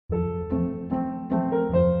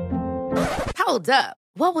Hold up.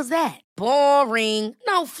 What was that? Boring.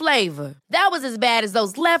 No flavor. That was as bad as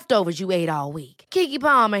those leftovers you ate all week. Keke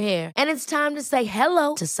Palmer here. And it's time to say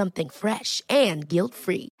hello to something fresh and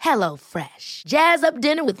guilt-free. Hello Fresh. Jazz up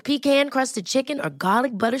dinner with pecan-crusted chicken or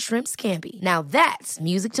garlic butter shrimp scampi. Now that's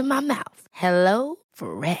music to my mouth. Hello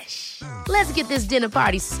Fresh. Let's get this dinner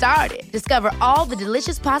party started. Discover all the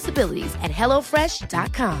delicious possibilities at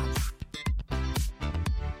hellofresh.com.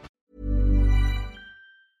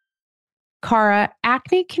 Cara,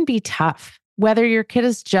 acne can be tough. Whether your kid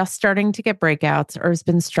is just starting to get breakouts or has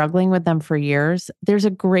been struggling with them for years, there's a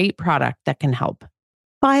great product that can help.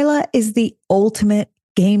 Phyla is the ultimate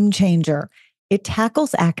game changer. It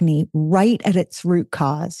tackles acne right at its root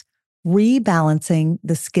cause, rebalancing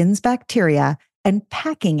the skin's bacteria and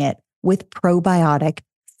packing it with probiotic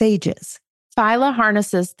phages. Phyla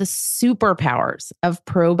harnesses the superpowers of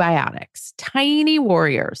probiotics, tiny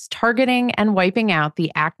warriors targeting and wiping out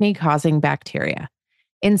the acne-causing bacteria.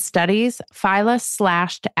 In studies, Phyla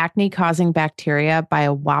slashed acne-causing bacteria by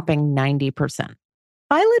a whopping 90%.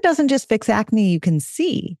 Phyla doesn't just fix acne you can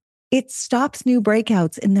see. It stops new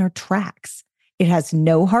breakouts in their tracks. It has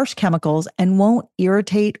no harsh chemicals and won't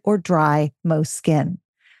irritate or dry most skin.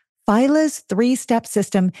 Phyla's 3-step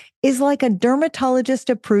system is like a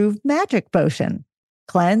dermatologist-approved magic potion.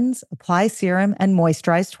 Cleanse, apply serum, and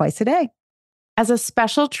moisturize twice a day. As a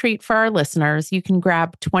special treat for our listeners, you can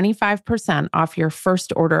grab 25% off your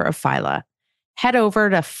first order of Phyla. Head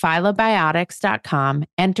over to phylabiotics.com,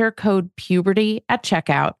 enter code PUBERTY at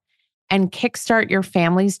checkout, and kickstart your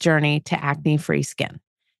family's journey to acne-free skin.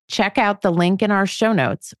 Check out the link in our show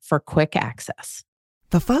notes for quick access.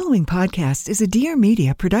 The following podcast is a Dear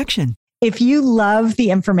Media production. If you love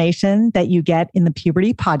the information that you get in the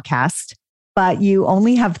Puberty podcast, but you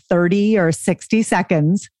only have 30 or 60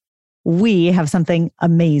 seconds, we have something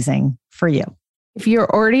amazing for you. If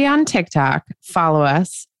you're already on TikTok, follow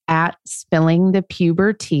us at Spilling the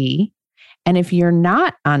Puber Tea. And if you're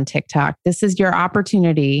not on TikTok, this is your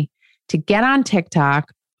opportunity to get on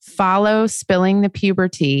TikTok, follow Spilling the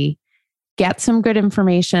Puber Tea, get some good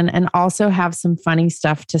information, and also have some funny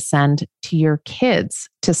stuff to send to your kids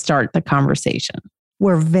to start the conversation.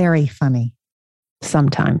 We're very funny.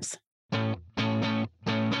 Sometimes.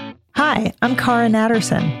 Hi, I'm Cara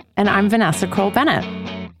Natterson. And I'm Vanessa Kroll-Bennett.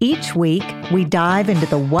 Each week, we dive into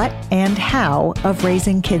the what and how of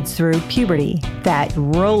raising kids through puberty, that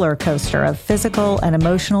roller coaster of physical and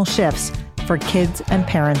emotional shifts for kids and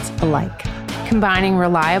parents alike. Combining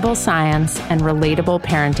reliable science and relatable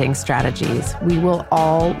parenting strategies, we will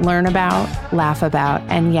all learn about, laugh about,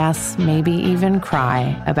 and yes, maybe even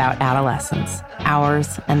cry about adolescence,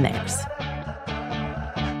 ours and theirs.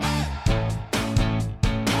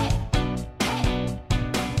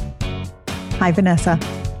 Hi, Vanessa.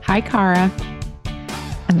 Hi, Cara.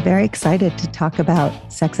 I'm very excited to talk about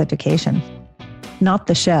sex education, not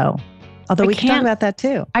the show. Although we can talk about that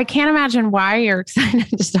too. I can't imagine why you're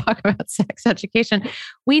excited to talk about sex education.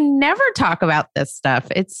 We never talk about this stuff.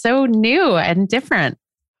 It's so new and different.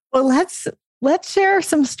 Well, let's share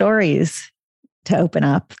some stories to open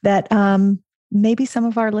up that maybe some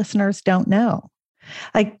of our listeners don't know.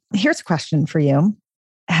 Like, here's a question for you.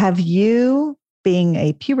 Have you, being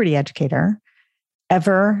a puberty educator,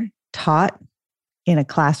 ever taught in a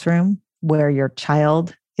classroom where your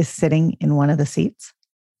child is sitting in one of the seats?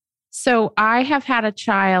 So I have had a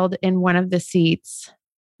child in one of the seats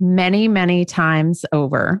many, many times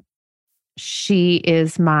over. She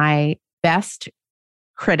is my best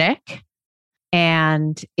critic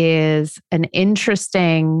and is an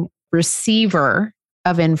interesting receiver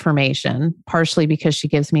of information, partially because she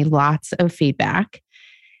gives me lots of feedback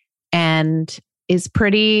and is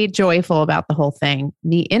pretty joyful about the whole thing.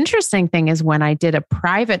 The interesting thing is when I did a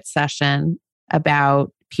private session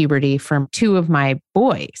about puberty from 2 of my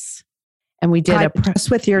boys. And we did just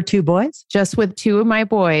with your 2 boys? Just with 2 of my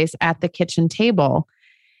boys at the kitchen table.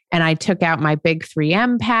 And I took out my big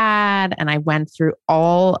 3M pad and I went through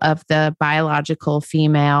all of the biological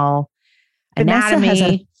female anatomy. Vanessa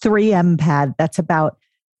has a 3M pad that's about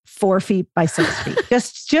 4 feet by 6 feet.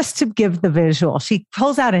 just to give the visual. She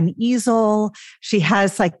pulls out an easel. She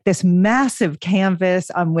has like this massive canvas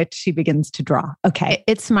on which she begins to draw. Okay.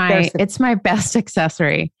 It's my best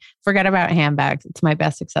accessory. Forget about handbags. It's my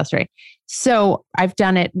best accessory. So I've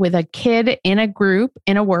done it with a kid in a group,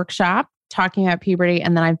 in a workshop, talking about puberty.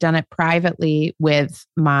 And then I've done it privately with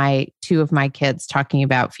 2 of my kids talking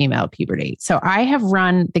about female puberty. So I have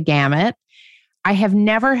run the gamut. I have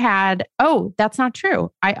never had, that's not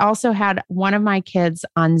true. I also had one of my kids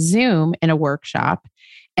on Zoom in a workshop,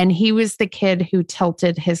 and he was the kid who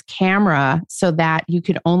tilted his camera so that you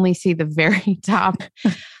could only see the very top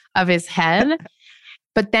of his head.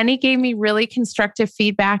 But then he gave me really constructive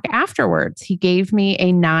feedback afterwards. He gave me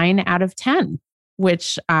a 9 out of 10,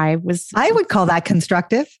 which I would call that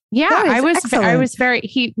constructive. Yeah, I was very,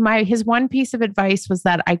 his one piece of advice was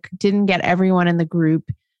that I didn't get everyone in the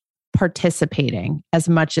group participating as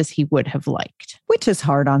much as he would have liked. Which is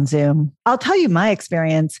hard on Zoom. I'll tell you my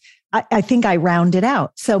experience. I think I rounded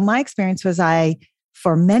out. So my experience was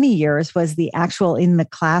for many years, was the actual in the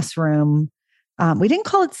classroom. We didn't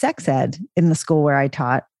call it sex ed in the school where I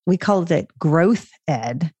taught. We called it growth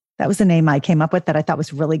ed. That was the name I came up with that I thought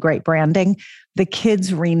was really great branding. The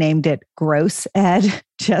kids renamed it gross ed,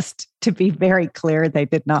 just to be very clear. They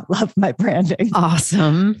did not love my branding.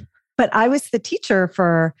 Awesome. But I was the teacher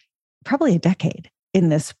for probably a decade in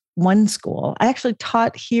this one school. I actually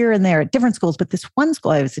taught here and there at different schools, but this one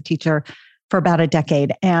school, I was a teacher for about a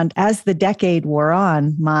decade. And as the decade wore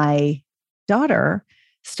on, my daughter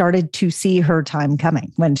started to see her time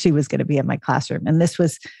coming when she was going to be in my classroom. And this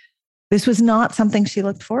was not something she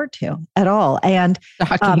looked forward to at all. And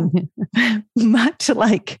much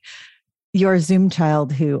like your Zoom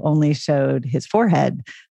child who only showed his forehead,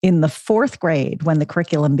 in the 4th grade, when the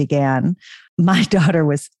curriculum began, my daughter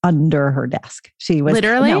was under her desk. She was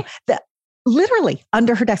literally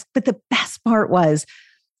under her desk. But the best part was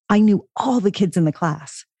I knew all the kids in the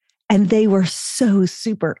class and they were so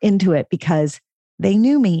super into it because they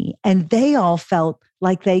knew me and they all felt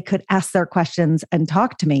like they could ask their questions and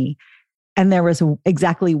talk to me. And there was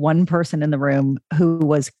exactly one person in the room who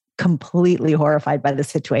was completely horrified by the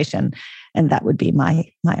situation. And that would be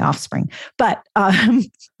my offspring. But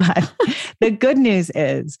the good news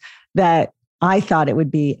is that I thought it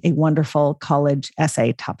would be a wonderful college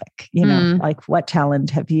essay topic. Like, what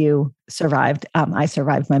challenge have you survived? I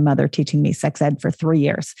survived my mother teaching me sex ed for 3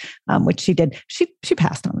 years, which she did. She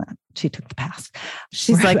passed on that. She took the pass.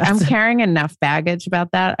 She's like, I'm carrying enough baggage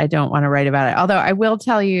about that. I don't want to write about it. Although I will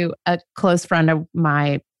tell you, a close friend of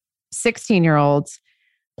my 16-year-olds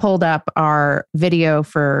pulled up our video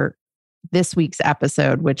for this week's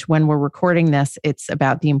episode, which when we're recording this, it's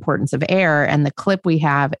about the importance of air. And the clip we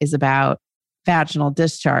have is about vaginal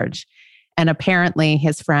discharge. And apparently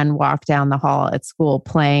his friend walked down the hall at school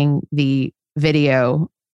playing the video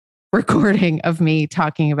recording of me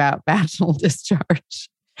talking about vaginal discharge.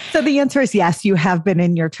 So the answer is yes, you have been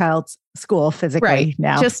in your child's school physically right.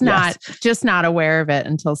 now. Just not aware of it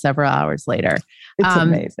until several hours later. It's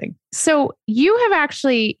amazing. So you have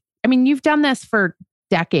actually, you've done this for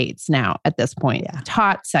decades now at this point,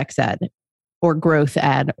 taught sex ed or growth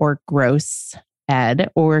ed or gross ed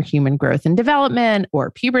or human growth and development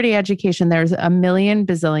or puberty education. There's a million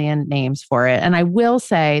bazillion names for it. And I will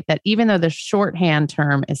say that even though the shorthand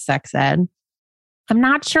term is sex ed, I'm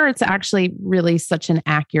not sure it's actually really such an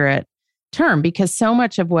accurate term because so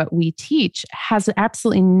much of what we teach has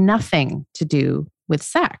absolutely nothing to do with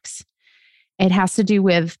sex. It has to do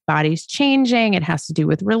with bodies changing. It has to do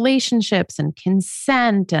with relationships and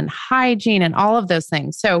consent and hygiene and all of those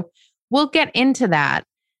things. So we'll get into that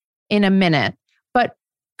in a minute. But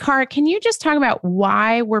Cara, can you just talk about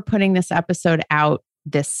why we're putting this episode out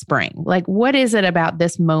this spring? Like, what is it about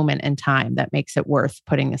this moment in time that makes it worth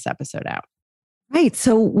putting this episode out? Right.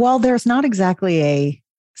 So while there's not exactly a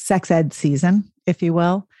sex ed season, if you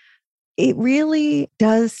will, it really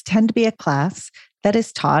does tend to be a class that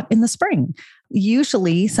is taught in the spring,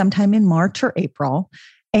 usually sometime in March or April.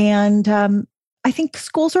 And I think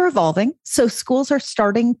schools are evolving. So schools are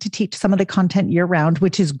starting to teach some of the content year round,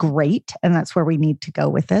 which is great. And that's where we need to go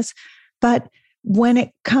with this. But when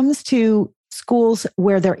it comes to schools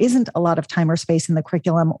where there isn't a lot of time or space in the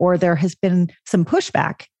curriculum, or there has been some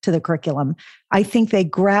pushback to the curriculum, I think they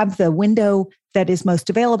grab the window that is most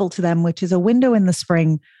available to them, which is a window in the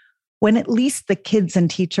spring when at least the kids and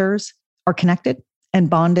teachers are connected and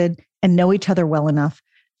bonded and know each other well enough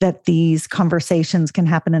that these conversations can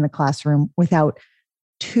happen in a classroom without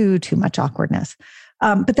too much awkwardness.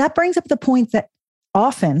 But that brings up the point that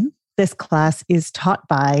often this class is taught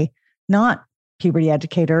by not puberty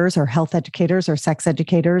educators or health educators or sex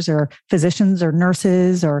educators or physicians or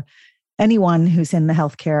nurses or anyone who's in the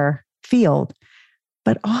healthcare field.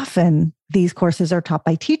 But often these courses are taught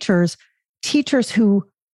by teachers who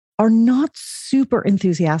are not super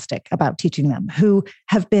enthusiastic about teaching them, who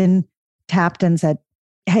have been tapped and said,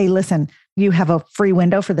 hey, listen, you have a free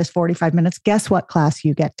window for this 45 minutes. Guess what class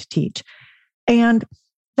you get to teach? And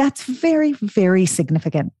that's very, very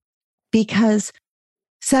significant because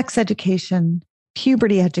sex education,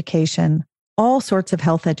 puberty education, all sorts of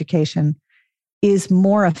health education is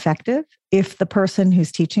more effective if the person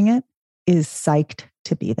who's teaching it is psyched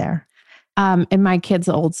to be there. In my kids'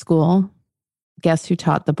 old school, guess who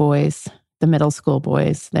taught the boys the middle school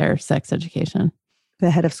boys, their sex education?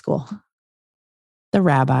 The head of school. The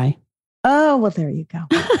rabbi. Oh, well, there you go.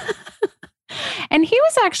 And he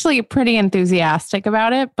was actually pretty enthusiastic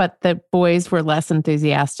about it, but the boys were less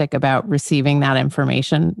enthusiastic about receiving that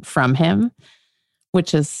information from him,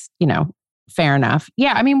 which is, fair enough.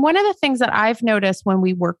 Yeah. I mean, one of the things that I've noticed when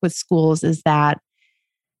we work with schools is that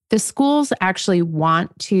the schools actually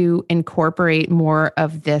want to incorporate more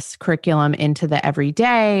of this curriculum into the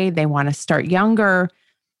everyday. They want to start younger.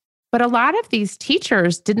 But a lot of these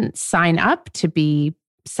teachers didn't sign up to be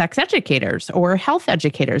sex educators or health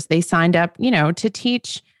educators. They signed up, to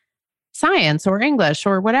teach science or English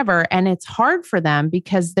or whatever. And it's hard for them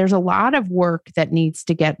because there's a lot of work that needs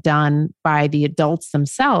to get done by the adults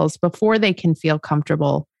themselves before they can feel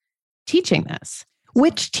comfortable teaching this.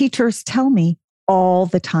 Which teachers tell me all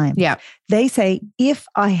the time. Yeah. They say, if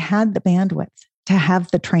I had the bandwidth to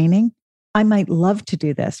have the training, I might love to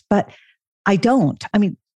do this, but I don't. I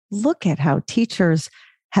mean, look at how teachers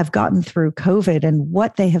have gotten through COVID and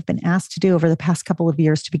what they have been asked to do over the past couple of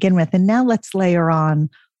years to begin with. And now let's layer on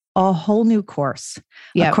a whole new course.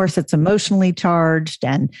 Yep. Of course, it's emotionally charged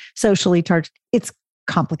and socially charged. It's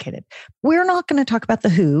complicated. We're not going to talk about the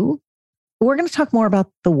who. We're going to talk more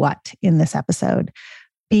about the what in this episode,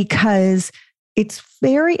 because it's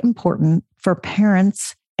very important for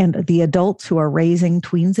parents and the adults who are raising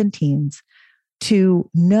tweens and teens to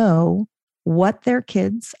know what their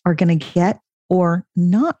kids are going to get or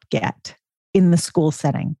not get in the school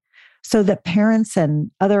setting, so that parents and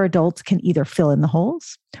other adults can either fill in the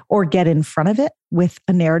holes or get in front of it with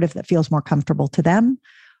a narrative that feels more comfortable to them,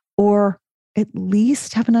 or at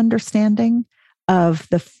least have an understanding of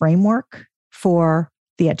the framework for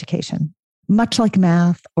the education. Much like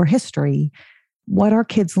math or history, what our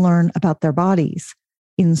kids learn about their bodies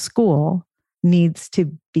in school needs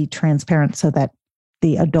to be transparent so that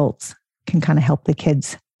the adults can kind of help the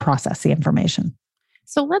kids process the information.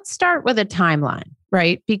 So let's start with a timeline,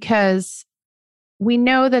 right? Because we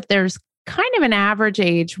know that there's kind of an average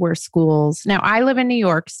age where schools, now I live in New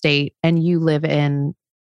York State and you live in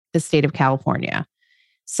the state of California.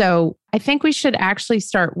 So I think we should actually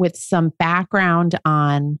start with some background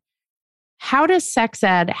on how does sex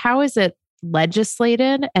ed, how is it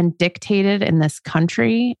legislated and dictated in this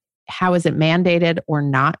country? How is it mandated or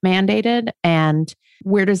not mandated? And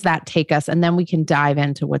where does that take us? And then we can dive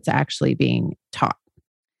into what's actually being taught.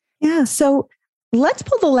 Yeah. So let's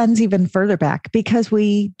pull the lens even further back, because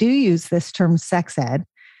we do use this term sex ed.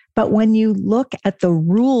 But when you look at the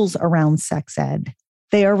rules around sex ed,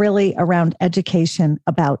 they are really around education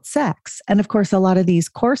about sex. And of course, a lot of these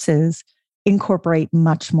courses incorporate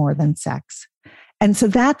much more than sex. And so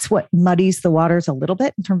that's what muddies the waters a little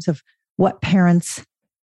bit in terms of what parents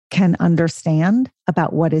can understand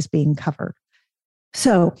about what is being covered.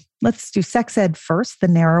 So let's do sex ed first, the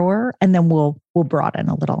narrower, and then we'll broaden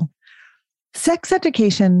a little. Sex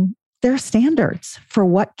education, there are standards for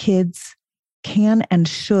what kids can and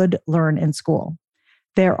should learn in school.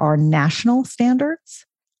 There are national standards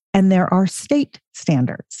and there are state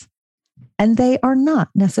standards, and they are not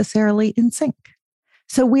necessarily in sync.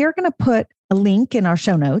 So we are going to put a link in our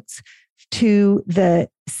show notes to the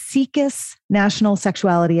SIECUS National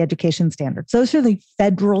Sexuality Education Standards. Those are the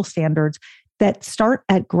federal standards that start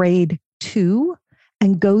at grade 2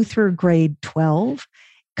 and go through grade 12,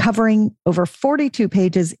 covering over 42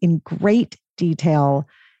 pages in great detail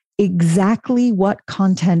exactly what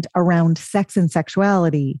content around sex and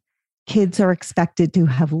sexuality kids are expected to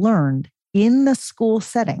have learned in the school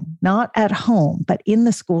setting, not at home, but in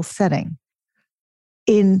the school setting,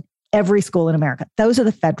 in every school in America. Those are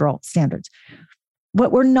the federal standards.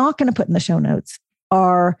 What we're not going to put in the show notes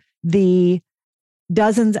are the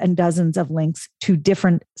dozens and dozens of links to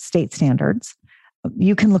different state standards.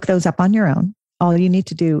 You can look those up on your own. All you need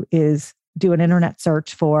to do is do an internet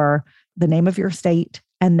search for the name of your state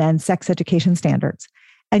and then sex education standards.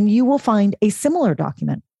 And you will find a similar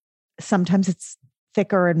document. Sometimes it's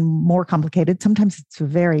thicker and more complicated. Sometimes it's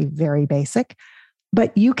very, very basic.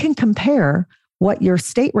 But you can compare what your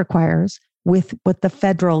state requires with what the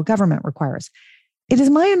federal government requires. It is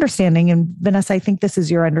my understanding, and Vanessa, I think this is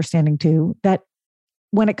your understanding too, that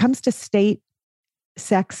when it comes to state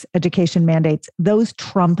sex education mandates, those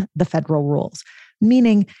trump the federal rules.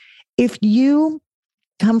 Meaning, if you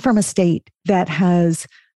come from a state that has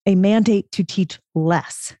a mandate to teach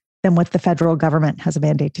less than what the federal government has a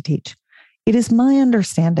mandate to teach, it is my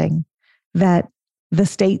understanding that the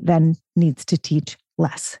state then needs to teach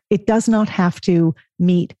less. It does not have to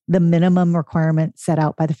meet the minimum requirement set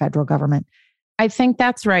out by the federal government. I think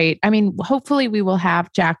that's right. I mean, hopefully we will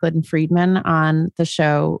have Jacqueline Friedman on the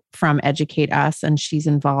show from Educate Us, and she's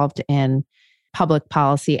involved in public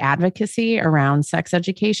policy advocacy around sex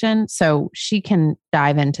education. So she can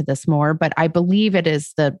dive into this more, but I believe it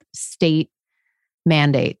is the state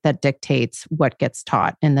mandate that dictates what gets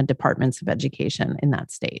taught in the departments of education in that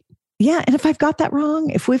state. Yeah. And if we've got that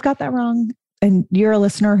wrong, and you're a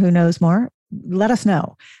listener who knows more, let us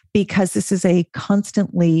know, because this is a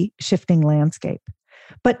constantly shifting landscape.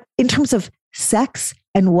 But in terms of sex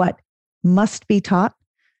and what must be taught,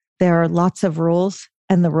 there are lots of rules,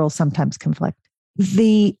 and the rules sometimes conflict.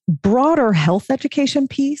 The broader health education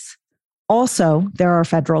piece, also, there are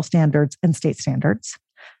federal standards and state standards.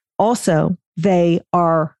 Also, they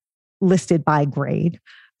are listed by grade.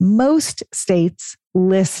 Most states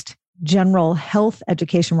list general health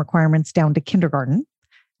education requirements down to kindergarten,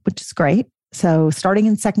 which is great. So starting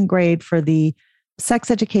in second grade for the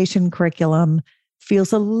sex education curriculum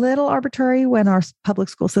feels a little arbitrary when our public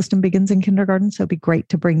school system begins in kindergarten. So it'd be great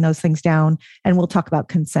to bring those things down. And we'll talk about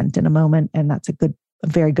consent in a moment. And that's a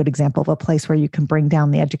very good example of a place where you can bring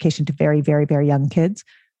down the education to very, very, very young kids.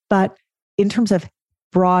 But in terms of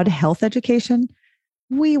broad health education,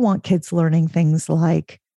 we want kids learning things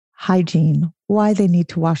like hygiene, why they need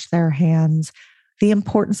to wash their hands, the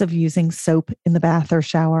importance of using soap in the bath or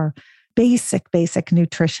shower, basic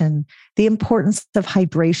nutrition, the importance of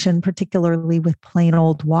hydration, particularly with plain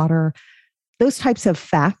old water. Those types of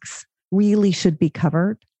facts really should be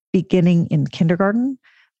covered beginning in kindergarten,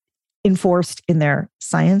 enforced in their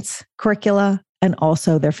science curricula, and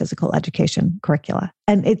also their physical education curricula.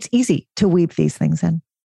 And it's easy to weave these things in.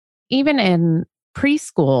 Even in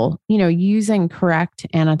preschool, using correct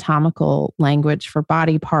anatomical language for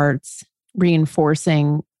body parts,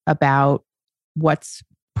 reinforcing about what's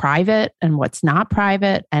private and what's not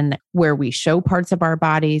private, and where we show parts of our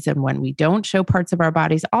bodies and when we don't show parts of our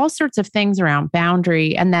bodies, all sorts of things around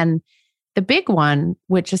boundary. And then the big one,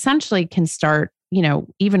 which essentially can start,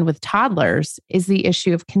 even with toddlers, is the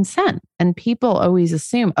issue of consent. And people always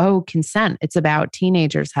assume, consent, it's about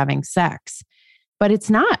teenagers having sex. But it's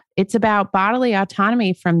not. It's about bodily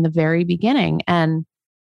autonomy from the very beginning. And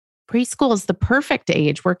preschool is the perfect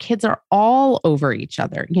age where kids are all over each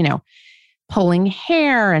other, pulling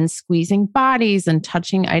hair and squeezing bodies and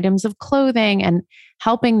touching items of clothing and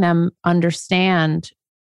helping them understand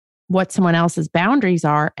what someone else's boundaries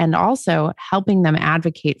are, and also helping them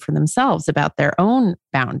advocate for themselves about their own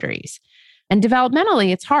boundaries. And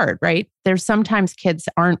developmentally, it's hard, right? There's sometimes kids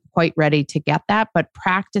aren't quite ready to get that, but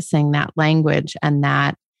practicing that language and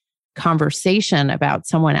that conversation about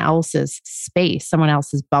someone else's space, someone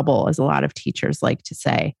else's bubble, as a lot of teachers like to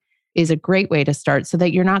say, is a great way to start, so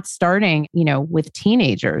that you're not starting, with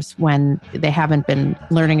teenagers when they haven't been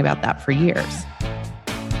learning about that for years.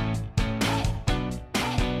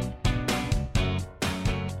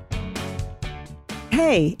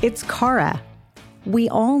 Hey, it's Cara. We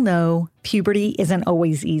all know puberty isn't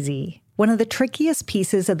always easy. One of the trickiest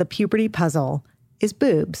pieces of the puberty puzzle is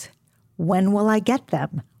boobs. When will I get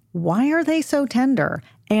them? Why are they so tender?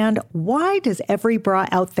 And why does every bra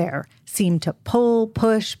out there seem to pull,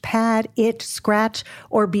 push, pad, itch, scratch,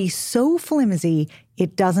 or be so flimsy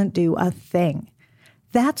it doesn't do a thing?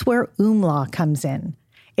 That's where Oomla comes in.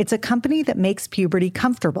 It's a company that makes puberty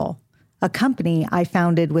comfortable, a company I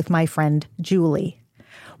founded with my friend Julie.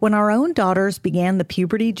 When our own daughters began the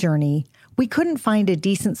puberty journey, we couldn't find a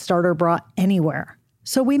decent starter bra anywhere,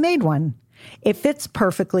 so we made one. It fits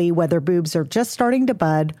perfectly whether boobs are just starting to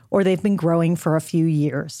bud or they've been growing for a few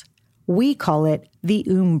years. We call it the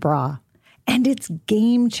Bra, and it's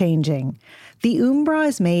game-changing. The Bra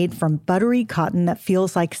is made from buttery cotton that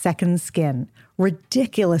feels like second skin,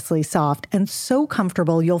 ridiculously soft and so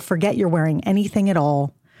comfortable you'll forget you're wearing anything at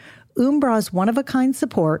all. Bra's one-of-a-kind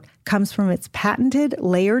support comes from its patented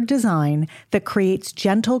layered design that creates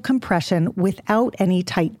gentle compression without any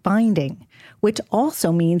tight binding, which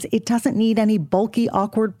also means it doesn't need any bulky,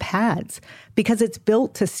 awkward pads because it's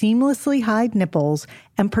built to seamlessly hide nipples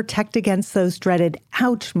and protect against those dreaded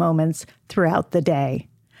ouch moments throughout the day.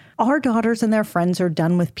 Our daughters and their friends are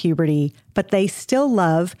done with puberty, but they still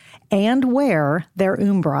love and wear their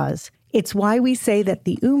Bras. It's why we say that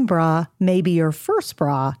the Bra may be your first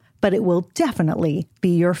bra, but it will definitely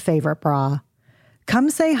be your favorite bra.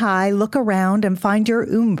 Come say hi, look around, and find your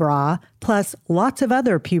Bra, plus lots of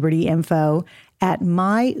other puberty info at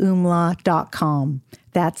myoomla.com.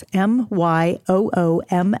 That's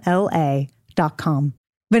MYOOMLA.com.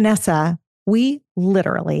 Vanessa, we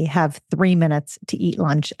literally have 3 minutes to eat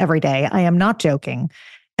lunch every day. I am not joking.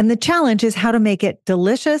 And the challenge is how to make it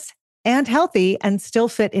delicious and healthy and still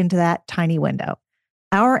fit into that tiny window.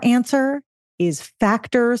 Our answer is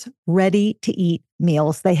Factor's ready-to-eat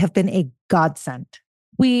meals. They have been a godsend.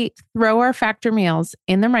 We throw our Factor meals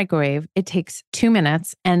in the microwave. It takes 2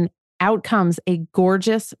 minutes and out comes a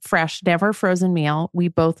gorgeous, fresh, never frozen meal. We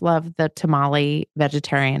both love the tamale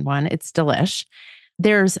vegetarian one. It's delish.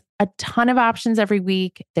 There's a ton of options every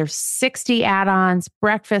week. There's 60 add-ons,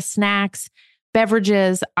 breakfast, snacks,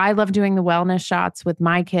 beverages. I love doing the wellness shots with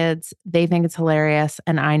my kids. They think it's hilarious.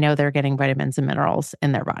 And I know they're getting vitamins and minerals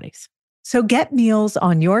in their bodies. So get meals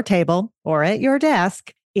on your table or at your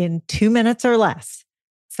desk in 2 minutes or less.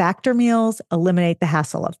 Factor meals eliminate the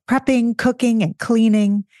hassle of prepping, cooking, and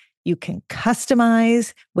cleaning. You can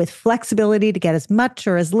customize with flexibility to get as much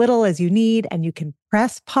or as little as you need, and you can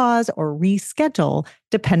press pause or reschedule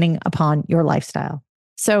depending upon your lifestyle.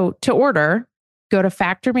 So to order, go to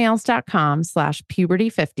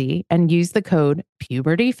factormeals.com/puberty50 and use the code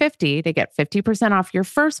puberty50 to get 50% off your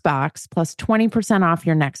first box plus 20% off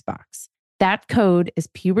your next box. That code is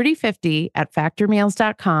puberty50 at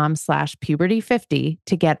factormeals.com/puberty50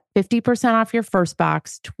 to get 50% off your first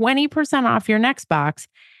box, 20% off your next box.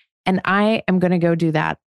 And I am going to go do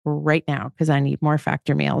that right now because I need more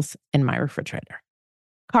Factor meals in my refrigerator.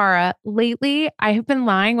 Cara, lately I have been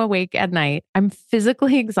lying awake at night. I'm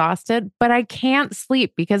physically exhausted, but I can't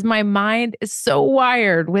sleep because my mind is so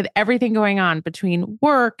wired with everything going on between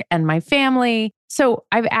work and my family. So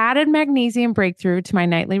I've added Magnesium Breakthrough to my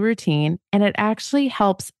nightly routine, and it actually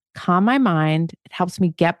helps calm my mind. It helps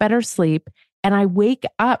me get better sleep, and I wake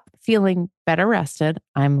up feeling better rested.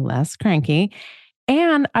 I'm less cranky,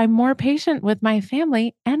 and I'm more patient with my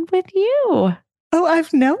family and with you. Oh,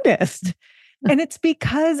 I've noticed. And it's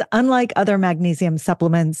because unlike other magnesium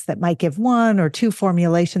supplements that might give 1 or 2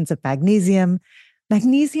 formulations of magnesium,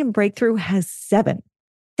 Magnesium Breakthrough has 7.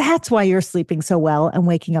 That's why you're sleeping so well and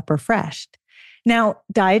waking up refreshed. Now,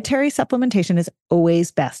 dietary supplementation is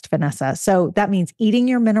always best, Vanessa. So that means eating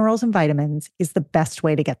your minerals and vitamins is the best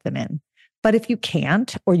way to get them in. But if you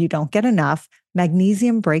can't or you don't get enough,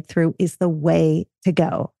 Magnesium Breakthrough is the way to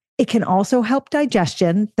go. It can also help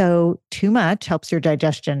digestion, though too much helps your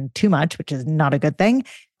digestion too much, which is not a good thing.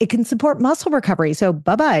 It can support muscle recovery. So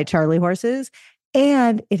bye-bye, Charlie horses.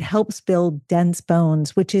 And it helps build dense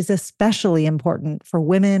bones, which is especially important for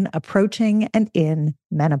women approaching and in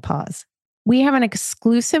menopause. We have an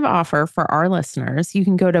exclusive offer for our listeners. You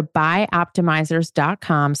can go to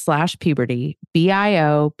bioptimizers.com/puberty,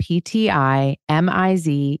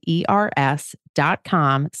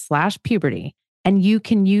 bioptimizers.com/puberty. And you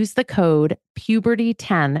can use the code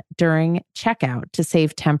puberty10 during checkout to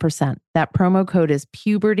save 10%. That promo code is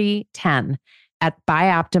puberty10 at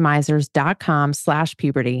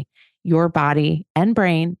bioptimizers.com/puberty. Your body and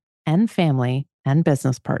brain and family and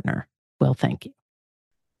business partner will thank you.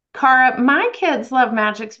 Cara, my kids love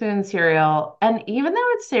Magic Spoon cereal, and even though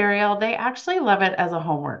it's cereal, they actually love it as a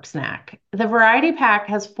homework snack. The variety pack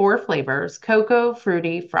has 4 flavors: cocoa,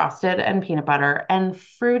 fruity, frosted, and peanut butter, and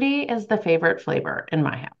fruity is the favorite flavor in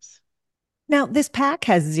my house. Now, this pack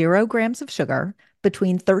has 0 grams of sugar,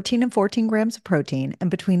 between 13 and 14 grams of protein,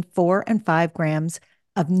 and between 4 and 5 grams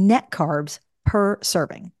of net carbs per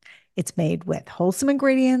serving. It's made with wholesome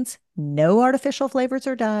ingredients, no artificial flavors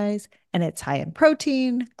or dyes, and it's high in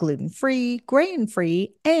protein, gluten-free,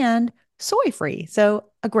 grain-free, and soy-free. So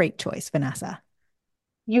a great choice, Vanessa.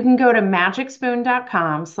 You can go to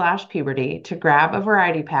magicspoon.com/puberty to grab a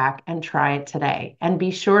variety pack and try it today. And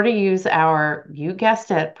be sure to use our, you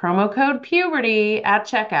guessed it, promo code puberty at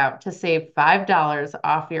checkout to save $5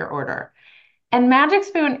 off your order. And Magic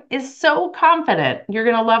Spoon is so confident you're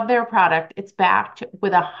going to love their product. It's backed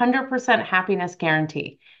with a 100% happiness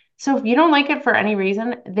guarantee. So if you don't like it for any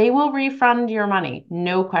reason, they will refund your money.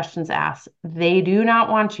 No questions asked. They do not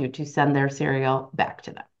want you to send their cereal back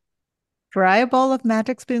to them. Try a bowl of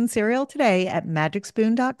Magic Spoon cereal today at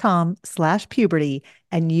magicspoon.com/puberty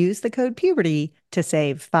and use the code puberty to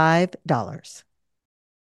save $5.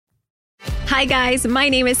 Hi, guys. My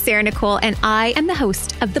name is Sarah Nicole, and I am the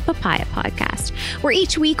host of the Papaya Podcast, where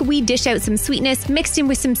each week we dish out some sweetness mixed in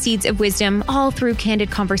with some seeds of wisdom, all through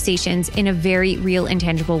candid conversations in a very real and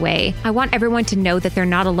tangible way. I want everyone to know that they're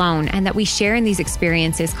not alone and that we share in these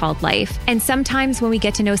experiences called life. And sometimes when we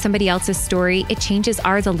get to know somebody else's story, it changes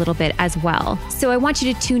ours a little bit as well. So I want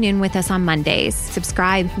you to tune in with us on Mondays,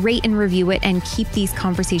 subscribe, rate and review it, and keep these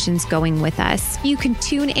conversations going with us. You can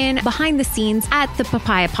tune in behind the scenes at the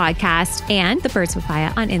Papaya Podcast and the Birds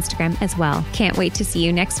Papaya on Instagram as well. Can't wait to see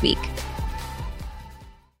you next week.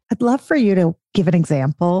 I'd love for you to give an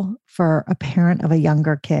example for a parent of a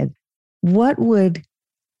younger kid. What would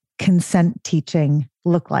consent teaching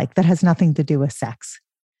look like that has nothing to do with sex?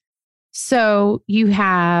 So you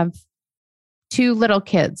have two little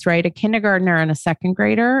kids, right? A kindergartner and a second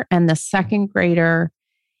grader. And the second grader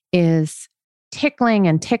is tickling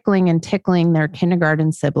and tickling and tickling their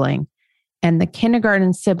kindergarten sibling. And the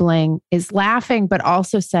kindergarten sibling is laughing, but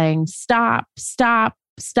also saying, stop, stop,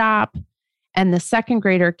 stop. And the second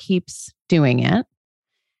grader keeps doing it.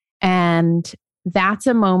 And that's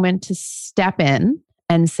a moment to step in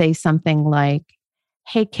and say something like,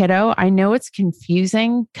 hey, kiddo, I know it's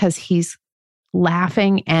confusing because he's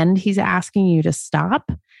laughing and he's asking you to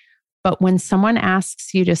stop. But when someone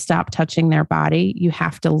asks you to stop touching their body, you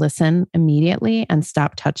have to listen immediately and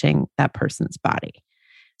stop touching that person's body.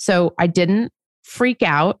 So I didn't freak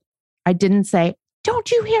out. I didn't say, don't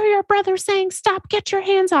you hear your brother saying, stop, get your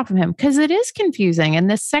hands off of him? Because it is confusing. And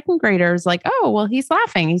this second grader is like, oh, well, he's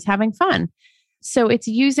laughing. He's having fun. So it's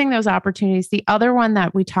using those opportunities. The other one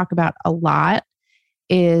that we talk about a lot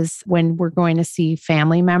is when we're going to see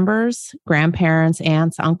family members, grandparents,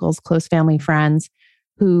 aunts, uncles, close family friends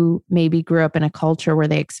who maybe grew up in a culture where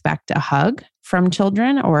they expect a hug from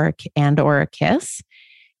children or a kiss.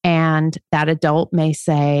 And that adult may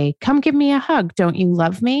say, come give me a hug. Don't you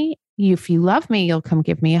love me? If you love me, you'll come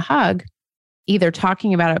give me a hug. Either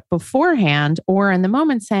talking about it beforehand or in the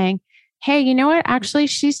moment saying, hey, you know what? Actually,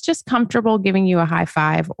 she's just comfortable giving you a high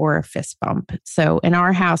five or a fist bump. So in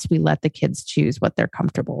our house, we let the kids choose what they're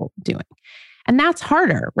comfortable doing. And that's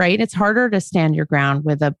harder, right? It's harder to stand your ground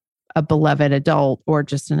with a beloved adult or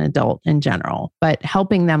just an adult in general. But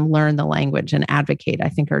helping them learn the language and advocate, I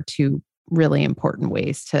think, are two really important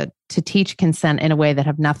ways to teach consent in a way that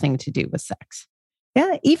have nothing to do with sex.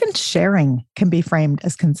 Yeah, even sharing can be framed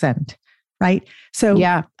as consent, right? So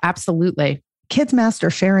yeah, absolutely. Kids master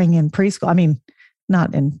sharing in preschool. I mean,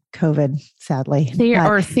 not in COVID, sadly.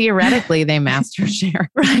 Or theoretically, they master share.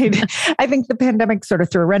 Right. I think the pandemic sort of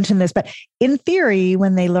threw a wrench in this, but in theory,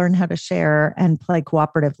 when they learn how to share and play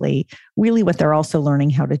cooperatively, really what they're also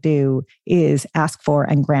learning how to do is ask for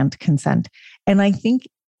and grant consent. And I think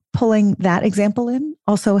pulling that example in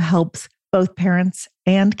also helps both parents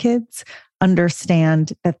and kids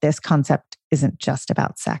understand that this concept isn't just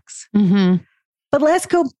about sex. Mm-hmm. But let's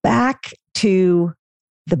go back to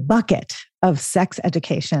the bucket of sex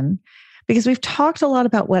education, because we've talked a lot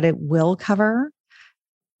about what it will cover.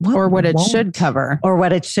 What it should cover. Or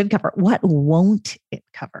what it should cover. What won't it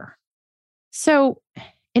cover? So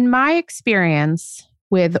in my experience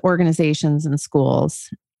with organizations and schools,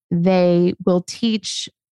 they will teach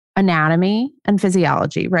anatomy and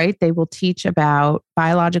physiology, right? They will teach about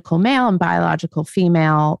biological male and biological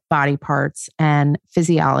female body parts and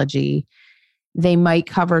physiology. They might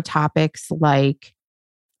cover topics like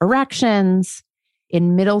erections.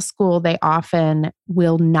 In middle school, they often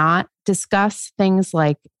will not discuss things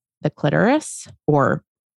like the clitoris or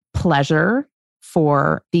pleasure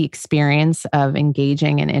for the experience of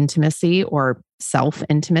engaging in intimacy or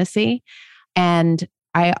self-intimacy. And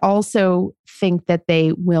I also think that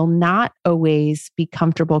they will not always be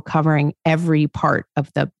comfortable covering every part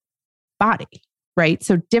of the body, right?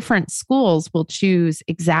 So different schools will choose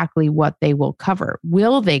exactly what they will cover.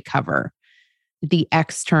 Will they cover the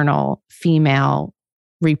external female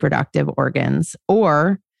reproductive organs,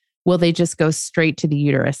 or will they just go straight to the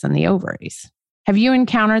uterus and the ovaries? Have you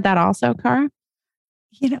encountered that also, Cara?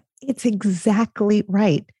 You know, it's exactly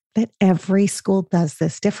right that every school does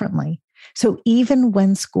this differently. So even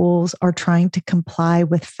when schools are trying to comply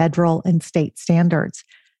with federal and state standards,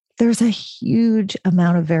 there's a huge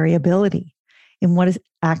amount of variability in what is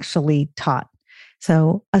actually taught.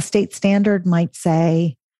 So a state standard might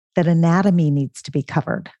say that anatomy needs to be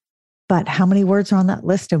covered, but how many words are on that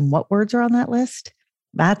list and what words are on that list?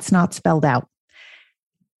 That's not spelled out.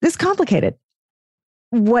 This is complicated.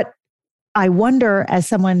 What I wonder, as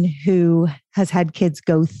someone who has had kids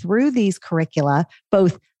go through these curricula,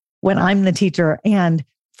 both when I'm the teacher and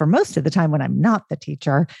for most of the time when I'm not the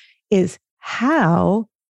teacher, is how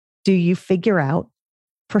do you figure out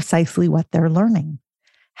precisely what they're learning?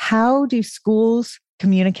 How do schools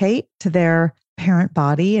communicate to their parent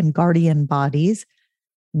body and guardian bodies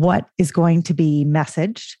what is going to be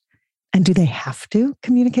messaged? And do they have to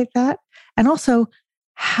communicate that? And also,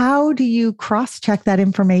 how do you cross-check that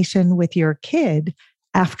information with your kid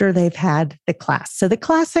after they've had the class? So the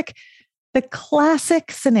classic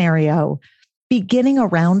scenario beginning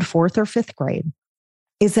around 4th or 5th grade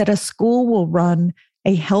is that a school will run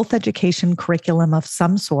a health education curriculum of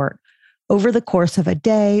some sort over the course of a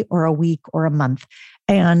day or a week or a month.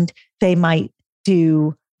 And they might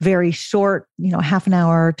do very short, half an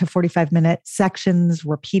hour to 45-minute sections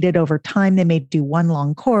repeated over time. They may do one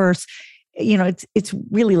long course. It's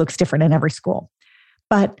really looks different in every school.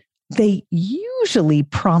 But they usually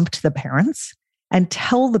prompt the parents and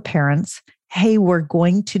tell the parents, hey, we're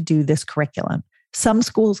going to do this curriculum. Some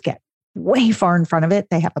schools get way far in front of it.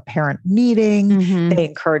 They have a parent meeting. They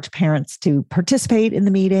encourage parents to participate in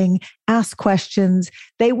the meeting, ask questions.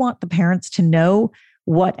 They want the parents to know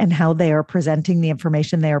what and how they are presenting the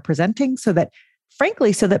information they are presenting so that,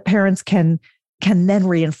 frankly, so that parents can then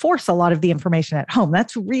reinforce a lot of the information at home.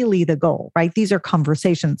 That's really the goal, right? These are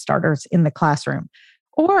conversation starters in the classroom.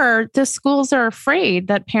 Or the schools are afraid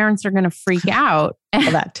that parents are going to freak out.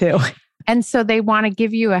 Well, that too. And so they want to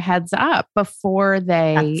give you a heads up before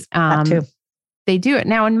they do it.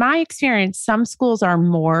 Now, in my experience, some schools are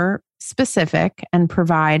more specific and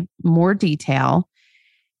provide more detail,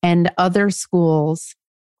 and other schools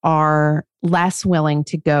are less willing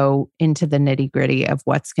to go into the nitty-gritty of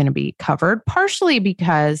what's going to be covered, partially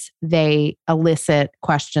because they elicit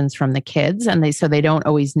questions from the kids and so they don't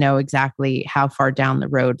always know exactly how far down the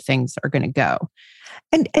road things are going to go.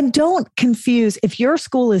 And don't confuse, if your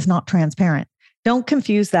school is not transparent, don't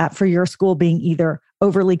confuse that for your school being either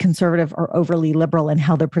overly conservative or overly liberal in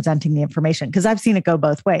how they're presenting the information. Because I've seen it go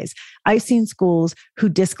both ways. I've seen schools who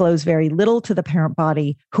disclose very little to the parent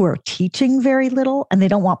body, who are teaching very little, and they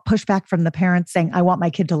don't want pushback from the parents saying, I want my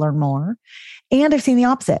kid to learn more. And I've seen the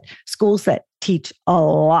opposite, schools that teach a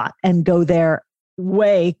lot and go there.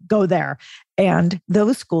 And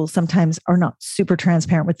those schools sometimes are not super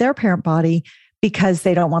transparent with their parent body because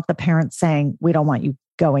they don't want the parents saying, we don't want you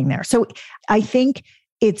going there. So I think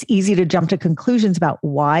it's easy to jump to conclusions about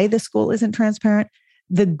why the school isn't transparent.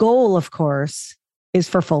 The goal, of course, is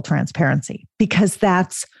for full transparency because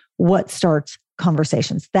that's what starts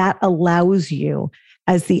conversations. That allows you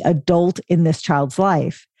as the adult in this child's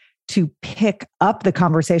life to pick up the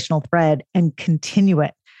conversational thread and continue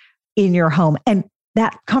it in your home. And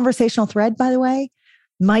that conversational thread, by the way,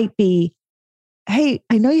 might be, hey,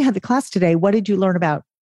 I know you had the class today. What did you learn about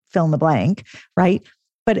fill in the blank, right?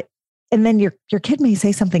 And then your kid may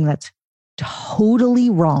say something that's totally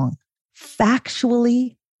wrong,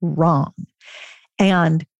 factually wrong.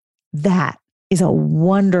 And that is a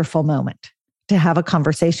wonderful moment to have a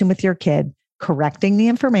conversation with your kid, correcting the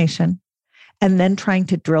information, and then trying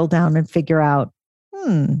to drill down and figure out,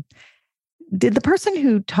 did the person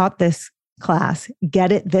who taught this class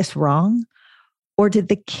get it this wrong? Or did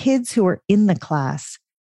the kids who are in the class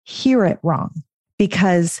hear it wrong?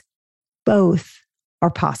 Because both are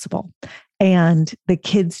possible. And the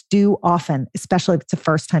kids do often, especially if it's the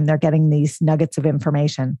first time they're getting these nuggets of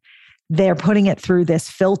information, they're putting it through this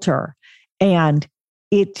filter and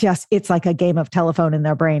it's like a game of telephone in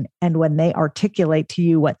their brain. And when they articulate to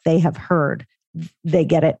you what they have heard, they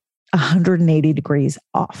get it 180 degrees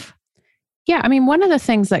off. Yeah. I mean, one of the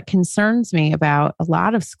things that concerns me about a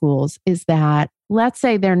lot of schools is that, let's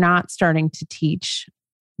say they're not starting to teach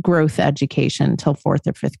growth education till 4th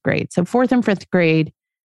or 5th grade. So 4th and 5th grade,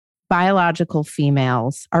 biological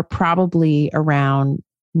females are probably around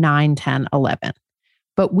 9, 10, 11.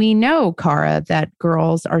 But we know, Cara, that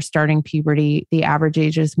girls are starting puberty. The average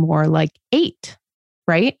age is more like 8,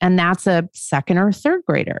 right? And that's a 2nd or 3rd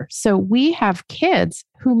grader. So we have kids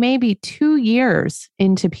who may be 2 years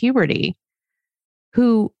into puberty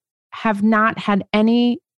who have not had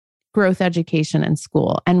any growth education in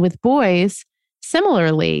school. And with boys,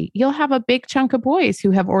 similarly, you'll have a big chunk of boys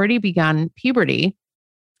who have already begun puberty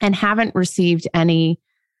and haven't received any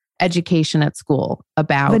education at school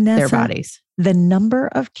about their bodies. The number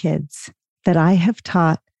of kids that I have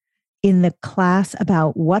taught in the class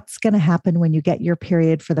about what's going to happen when you get your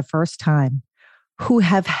period for the first time, who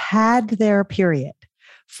have had their period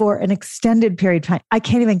for an extended period of time, I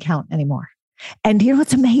can't even count anymore. And you know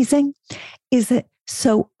what's amazing is that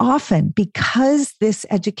so often, because this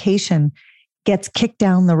education gets kicked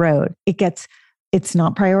down the road, it's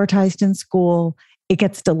not prioritized in school. It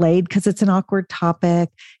gets delayed because it's an awkward topic.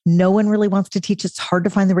 No one really wants to teach. It's hard to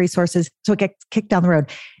find the resources. So it gets kicked down the road.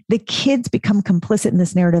 The kids become complicit in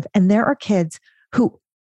this narrative. And there are kids who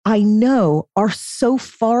I know are so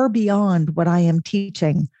far beyond what I am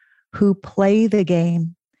teaching, who play the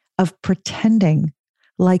game of pretending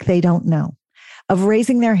like they don't know, of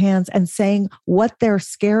raising their hands and saying what they're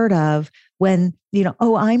scared of when,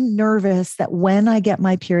 oh, I'm nervous that when I get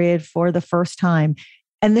my period for the first time.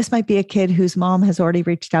 And this might be a kid whose mom has already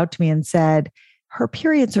reached out to me and said, her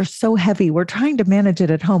periods are so heavy. We're trying to manage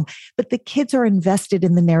it at home. But the kids are invested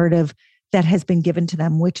in the narrative that has been given to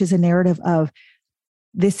them, which is a narrative of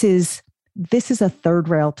this is a third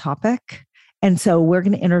rail topic. And so we're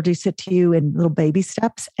going to introduce it to you in little baby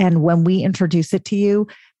steps. And when we introduce it to you,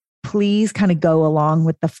 please kind of go along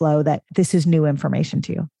with the flow that this is new information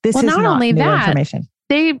to you. This is not only new information.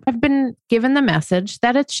 They have been given the message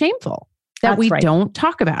that it's shameful. that we don't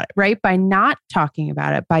talk about it, right? By not talking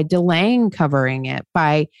about it, by delaying covering it,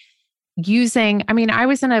 by using, I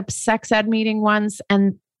was in a sex ed meeting once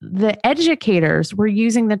and the educators were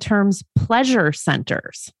using the terms pleasure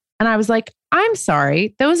centers. And I was like, I'm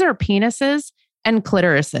sorry, those are penises and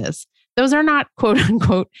clitorises. Those are not quote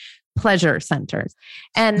unquote pleasure centers.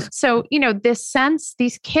 And so, this sense,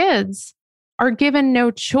 these kids are given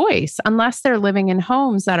no choice unless they're living in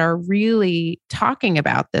homes that are really talking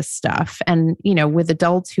about this stuff. And, with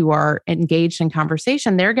adults who are engaged in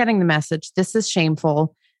conversation, they're getting the message, this is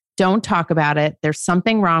shameful. Don't talk about it. There's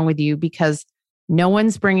something wrong with you because no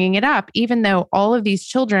one's bringing it up, even though all of these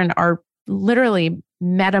children are literally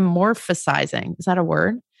metamorphosizing. Is that a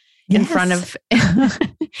word? Yes.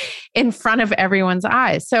 In front of everyone's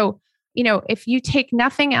eyes. So, if you take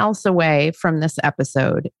nothing else away from this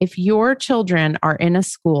episode, if your children are in a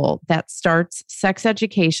school that starts sex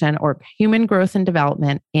education or human growth and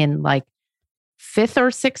development in like 5th or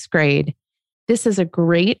 6th grade, this is a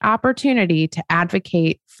great opportunity to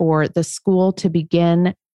advocate for the school to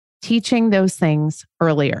begin teaching those things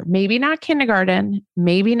earlier. Maybe not kindergarten,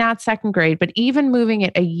 maybe not 2nd grade, but even moving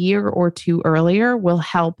it a year or 2 earlier will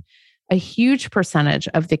help a huge percentage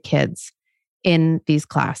of the kids in these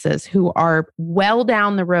classes who are well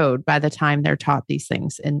down the road by the time they're taught these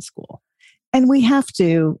things in school. And we have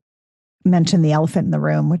to mention the elephant in the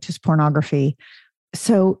room, which is pornography.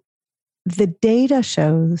 So the data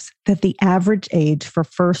shows that the average age for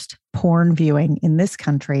first porn viewing in this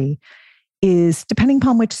country is, depending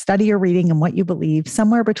upon which study you're reading and what you believe,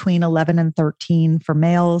 somewhere between 11 and 13 for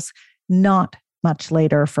males, not much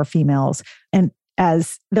later for females. And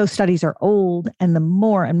as those studies are old, and the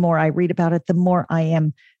more and more I read about it, the more I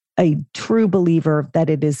am a true believer that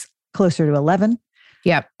it is closer to 11.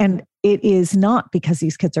 Yeah. And it is not because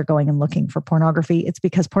these kids are going and looking for pornography. It's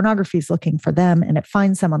because pornography is looking for them and it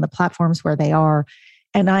finds them on the platforms where they are.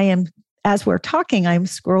 And I am, as we're talking, I'm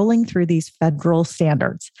scrolling through these federal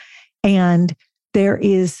standards. And there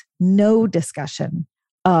is no discussion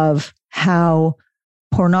of how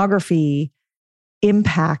pornography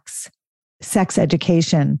impacts sex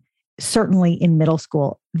education, certainly in middle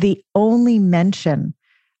school. The only mention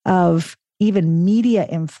of even media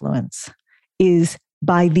influence is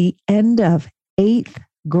by the end of 8th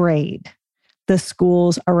grade, the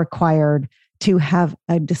schools are required to have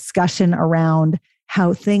a discussion around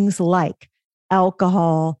how things like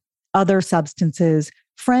alcohol, other substances,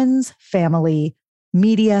 friends, family,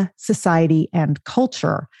 media, society, and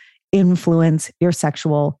culture influence your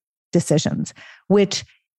sexual decisions, which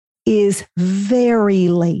is very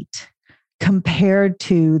late compared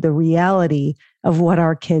to the reality of what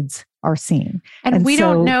our kids are seeing. And we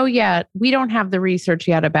don't know yet. We don't have the research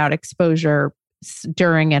yet about exposure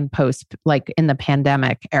during and post, like in the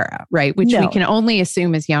pandemic era, right? Which we can only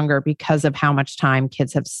assume is younger because of how much time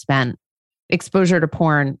kids have spent. Exposure to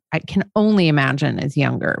porn, I can only imagine, is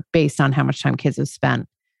younger based on how much time kids have spent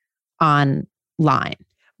online.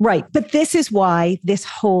 Right. But this is why this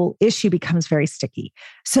whole issue becomes very sticky.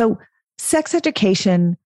 So sex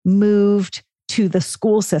education moved to the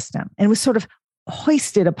school system and was sort of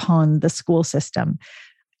hoisted upon the school system.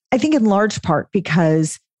 I think in large part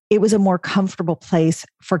because it was a more comfortable place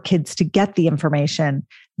for kids to get the information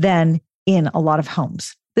than in a lot of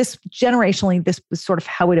homes. This generationally, this was sort of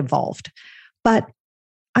how it evolved. But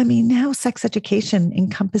now sex education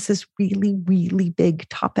encompasses really, really big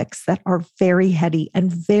topics that are very heady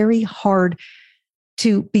and very hard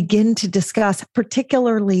to begin to discuss,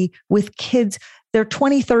 particularly with kids. There are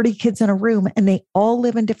 20, 30 kids in a room and they all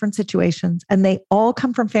live in different situations and they all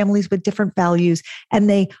come from families with different values and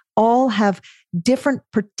they all have different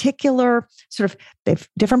particular they have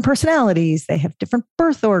different personalities, they have different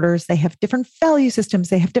birth orders, they have different value systems,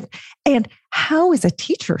 they have different, and how is a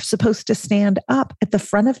teacher supposed to stand up at the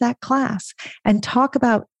front of that class and talk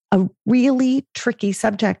about a really tricky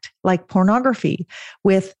subject like pornography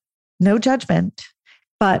with no judgment,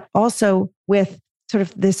 but also with sort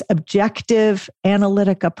of this objective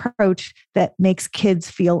analytic approach that makes kids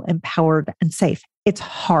feel empowered and safe? It's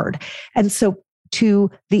hard. And so to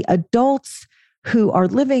the adults who are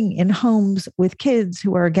living in homes with kids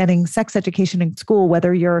who are getting sex education in school,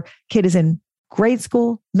 whether your kid is in grade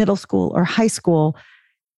school, middle school, or high school,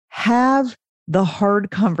 have the hard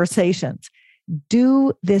conversations.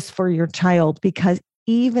 Do this for your child, because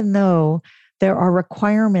even though there are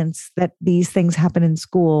requirements that these things happen in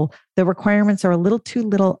school, the requirements are a little too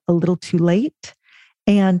little, a little too late.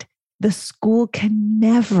 And the school can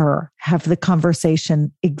never have the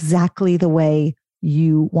conversation exactly the way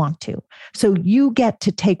you want to. So you get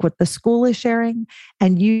to take what the school is sharing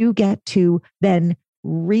and you get to then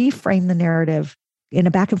reframe the narrative in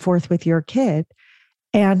a back and forth with your kid,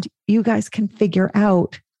 and you guys can figure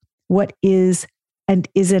out what is and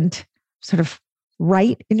isn't sort of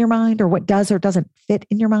right in your mind, or what does or doesn't fit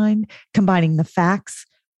in your mind, combining the facts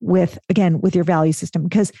with, again, with your value system,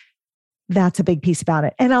 because that's a big piece about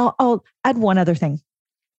it. And I'll add one other thing.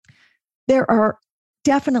 There are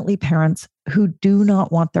definitely parents who do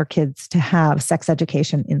not want their kids to have sex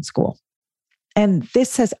education in school. And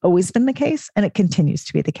this has always been the case, and it continues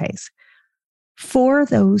to be the case. For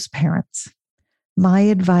those parents, my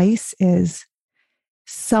advice is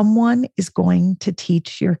someone is going to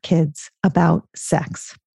teach your kids about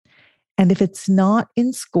sex. And if it's not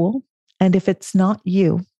in school, and if it's not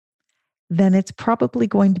you, then it's probably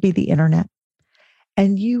going to be the internet.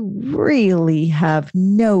 And you really have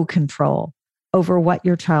no control over what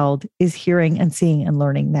your child is hearing and seeing and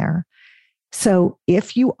learning there. So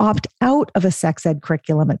if you opt out of a sex ed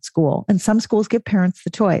curriculum at school, and some schools give parents the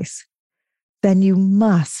choice, then you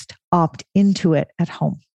must opt into it at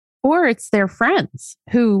home. Or it's their friends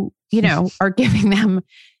who, are giving them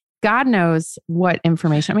God knows what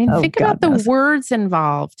information. I mean, think about the words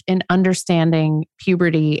involved in understanding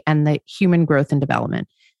puberty and the human growth and development.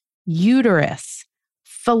 Uterus,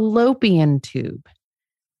 fallopian tube,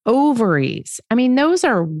 ovaries. I mean, those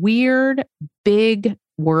are weird, big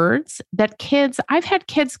words that I've had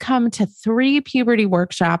kids come to 3 puberty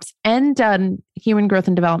workshops and done human growth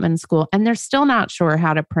and development in school, and they're still not sure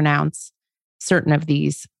how to pronounce certain of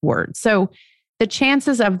these words. So the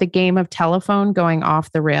chances of the game of telephone going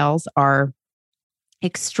off the rails are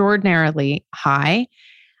extraordinarily high.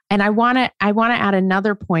 And I want to add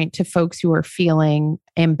another point to folks who are feeling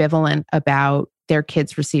ambivalent about their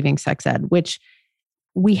kids receiving sex ed, which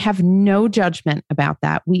we have no judgment about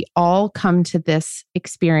that. We all come to this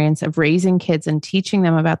experience of raising kids and teaching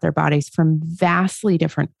them about their bodies from vastly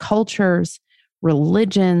different cultures,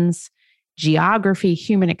 religions, geography,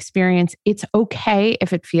 human experience. It's okay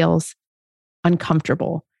if it feels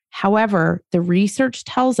uncomfortable. However, the research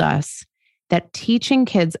tells us that teaching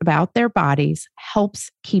kids about their bodies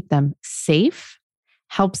helps keep them safe,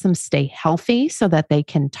 helps them stay healthy so that they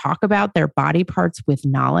can talk about their body parts with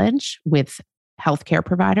knowledge, with healthcare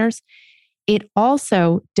providers. It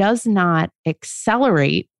also does not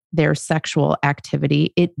accelerate their sexual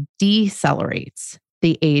activity. It decelerates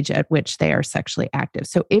the age at which they are sexually active.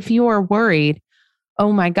 So if you are worried,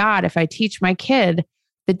 oh my God, if I teach my kid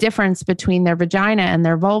the difference between their vagina and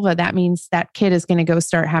their vulva, that means that kid is going to go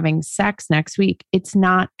start having sex next week. It's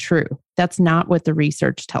not true. That's not what the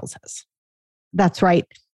research tells us. That's right.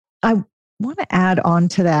 I want to add on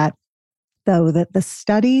to that, though, that the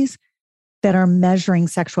studies that are measuring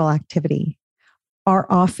sexual activity are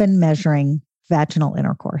often measuring vaginal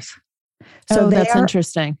intercourse. So that's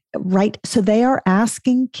interesting. Right. So they are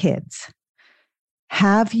asking kids,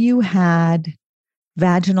 have you had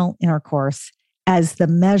vaginal intercourse as the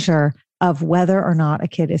measure of whether or not a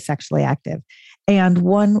kid is sexually active? And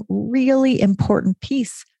one really important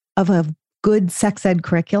piece of a good sex ed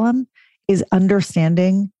curriculum is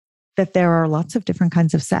understanding that there are lots of different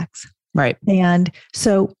kinds of sex. Right. And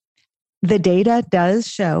so the data does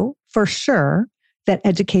show for sure that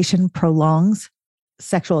education prolongs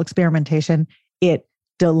sexual experimentation. It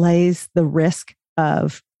delays the risk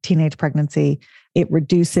of teenage pregnancy. It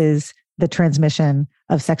reduces the transmission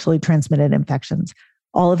of sexually transmitted infections.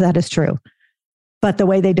 All of that is true. But the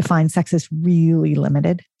way they define sex is really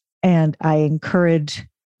limited. And I encourage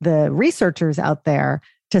the researchers out there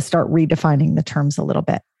to start redefining the terms a little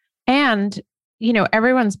bit. And,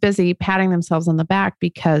 everyone's busy patting themselves on the back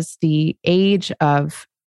because the age of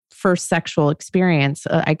first sexual experience,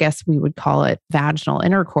 I guess we would call it vaginal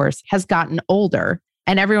intercourse, has gotten older.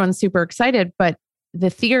 And everyone's super excited. But the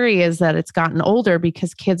theory is that it's gotten older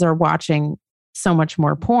because kids are watching so much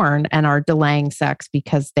more porn and are delaying sex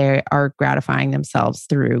because they are gratifying themselves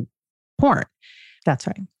through porn. That's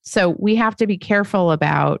right. So we have to be careful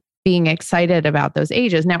about being excited about those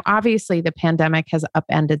ages. Now, obviously, the pandemic has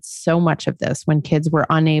upended so much of this when kids were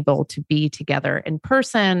unable to be together in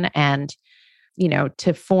person and,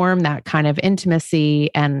 to form that kind of intimacy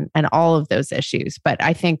and all of those issues. But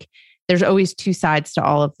I think there's always 2 sides to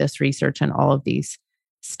all of this research and all of these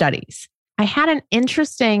studies. I had an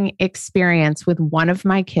interesting experience with one of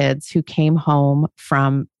my kids who came home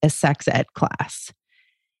from a sex ed class.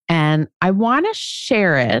 And I want to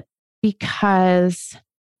share it because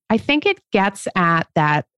I think it gets at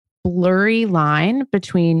that blurry line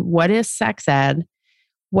between what is sex ed,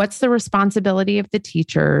 what's the responsibility of the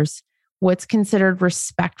teachers, what's considered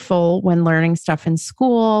respectful when learning stuff in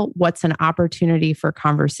school, what's an opportunity for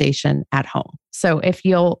conversation at home. So if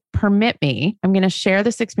you'll permit me, I'm going to share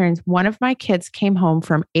this experience. One of my kids came home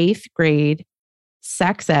from 8th grade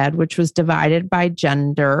sex ed, which was divided by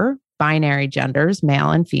gender, binary genders,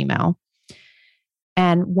 male and female.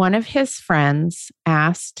 And one of his friends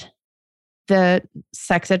asked the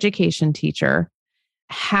sex education teacher,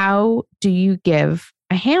 how do you give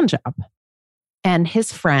a hand job? And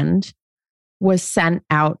his friend was sent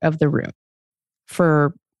out of the room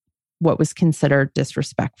for what was considered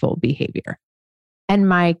disrespectful behavior. And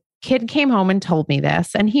my kid came home and told me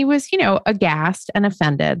this, and he was, aghast and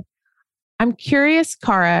offended. I'm curious,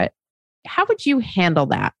 Cara, how would you handle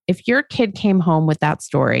that? If your kid came home with that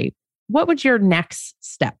story, what would your next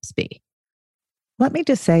steps be? Let me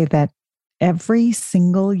just say that every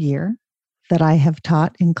single year that I have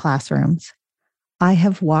taught in classrooms, I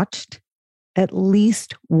have watched at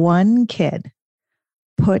least one kid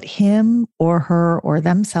put him or her or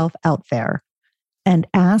themselves out there and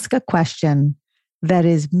ask a question that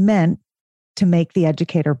is meant to make the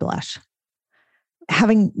educator blush.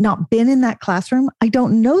 Having not been in that classroom, I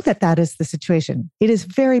don't know that that is the situation. It is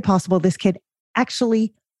very possible this kid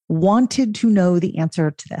actually wanted to know the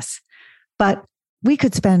answer to this. But we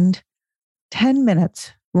could spend 10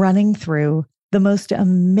 minutes running through the most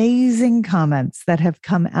amazing comments that have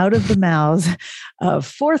come out of the mouths of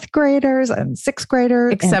fourth graders and sixth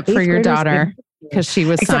graders. Except for your daughter, because she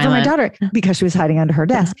was silent. Except for my daughter, because she was hiding under her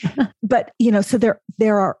desk. But, so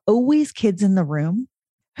there are always kids in the room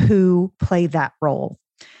who play that role.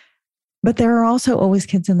 But there are also always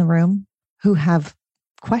kids in the room who have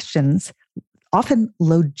questions, often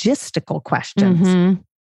logistical questions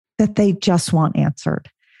that they just want answered.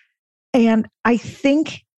 And I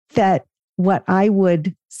think that what I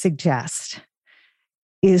would suggest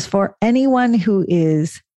is for anyone who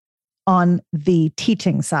is on the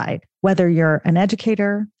teaching side, whether you're an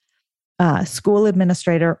educator, a school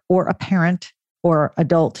administrator, or a parent or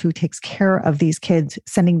adult who takes care of these kids,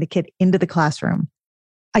 sending the kid into the classroom,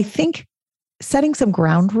 I think setting some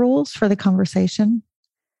ground rules for the conversation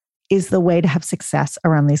is the way to have success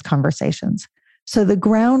around these conversations. So the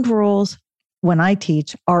ground rules when I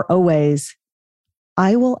teach are always,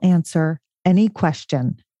 I will answer any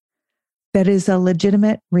question that is a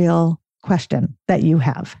legitimate, real question that you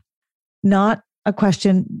have, not a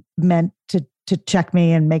question meant to check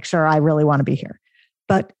me and make sure I really want to be here.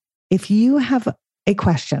 But if you have a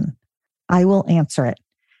question, I will answer it.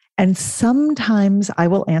 And sometimes I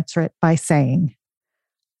will answer it by saying,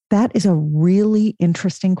 that is a really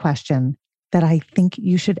interesting question that I think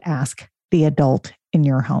you should ask the adult in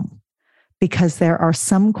your home. Because there are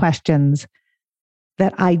some questions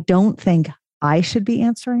that I don't think I should be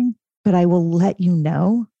answering, but I will let you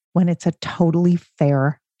know when it's a totally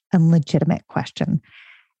fair and legitimate question.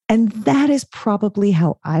 And that is probably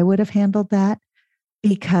how I would have handled that,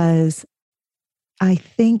 because I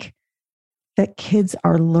think that kids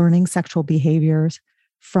are learning sexual behaviors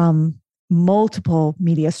from multiple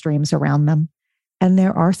media streams around them. And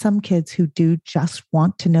there are some kids who do just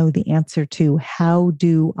want to know the answer to, how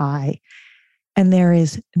do I? And there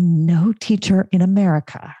is no teacher in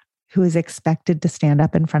America who is expected to stand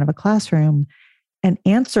up in front of a classroom and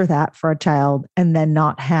answer that for a child and then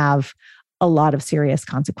not have a lot of serious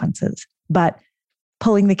consequences. But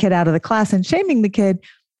pulling the kid out of the class and shaming the kid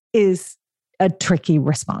is a tricky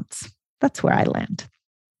response. That's where I land.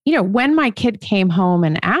 When my kid came home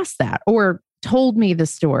and asked that or told me the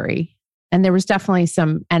story, and there was definitely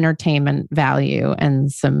some entertainment value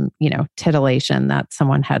and some, titillation that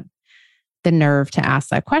someone had the nerve to ask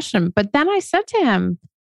that question. But then I said to him,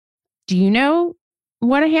 do you know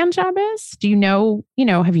what a hand job is? Do you know,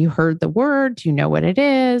 have you heard the word? Do you know what it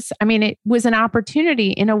is? I mean, it was an opportunity.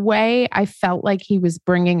 In a way, I felt like he was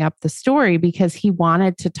bringing up the story because he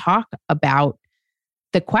wanted to talk about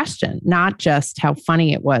the question, not just how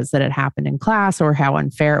funny it was that it happened in class or how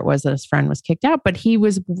unfair it was that his friend was kicked out, but he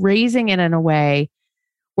was raising it in a way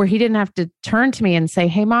where he didn't have to turn to me and say,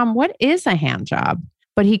 hey, Mom, what is a hand job?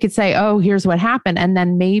 But he could say, oh, here's what happened. And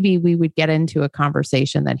then maybe we would get into a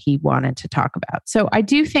conversation that he wanted to talk about. So I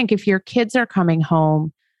do think if your kids are coming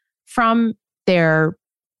home from their,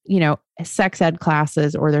 sex ed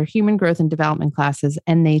classes or their human growth and development classes,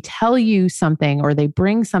 and they tell you something or they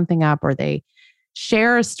bring something up or they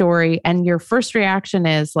share a story and your first reaction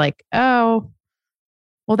is like, oh,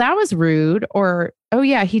 well, that was rude. Or, oh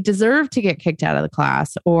yeah, he deserved to get kicked out of the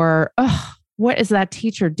class. Or, oh, what is that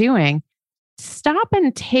teacher doing? Stop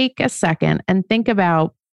and take a second and think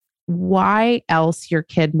about why else your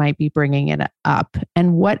kid might be bringing it up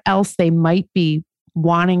and what else they might be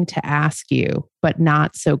wanting to ask you, but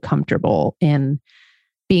not so comfortable in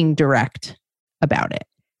being direct about it.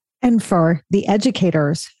 And for the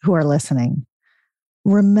educators who are listening,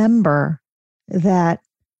 remember that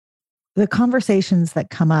the conversations that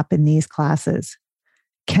come up in these classes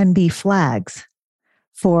can be flags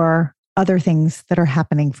for other things that are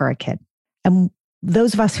happening for a kid. And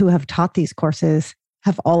those of us who have taught these courses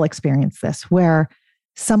have all experienced this, where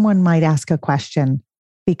someone might ask a question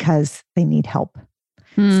because they need help.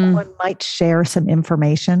 Someone might share some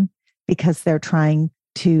information because they're trying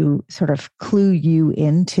to sort of clue you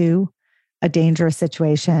into a dangerous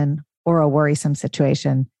situation or a worrisome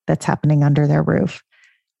situation that's happening under their roof.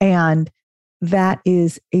 And that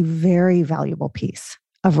is a very valuable piece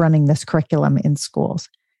of running this curriculum in schools,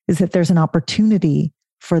 is that there's an opportunity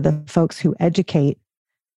for the folks who educate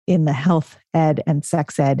in the health ed and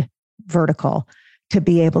sex ed vertical to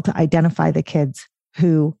be able to identify the kids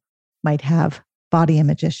who might have body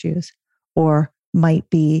image issues or might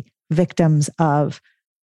be victims of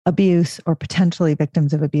abuse or potentially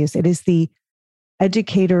victims of abuse. It is the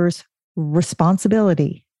educator's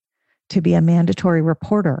responsibility to be a mandatory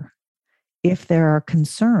reporter if there are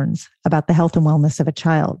concerns about the health and wellness of a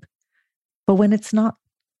child. But when it's not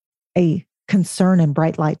a concern in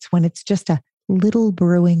bright lights, when it's just a little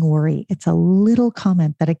brewing worry, it's a little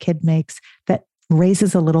comment that a kid makes that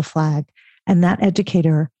raises a little flag, and that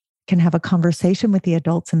educator can have a conversation with the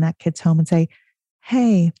adults in that kid's home and say,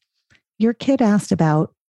 hey, your kid asked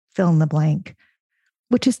about fill in the blank,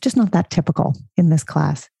 which is just not that typical in this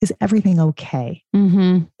class. Is everything okay?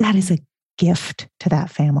 Mm-hmm. That is a gift to that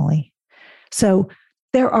family. So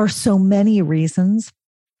there are so many reasons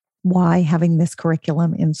why having this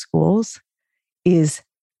curriculum in schools is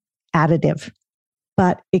additive,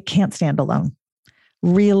 but it can't stand alone.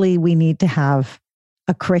 Really, we need to have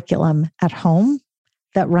a curriculum at home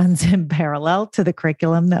that runs in parallel to the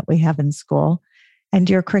curriculum that we have in school. And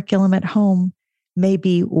your curriculum at home may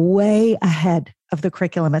be way ahead of the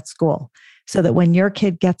curriculum at school, so that when your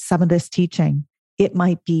kid gets some of this teaching, it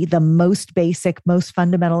might be the most basic, most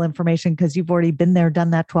fundamental information because you've already been there,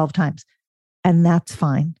 done that 12 times. And that's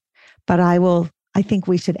fine. But I think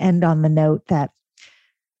we should end on the note that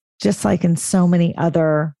just like in so many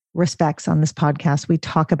other respects on this podcast, we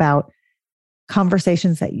talk about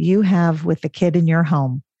conversations that you have with the kid in your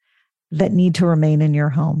home that need to remain in your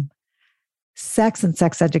home. Sex and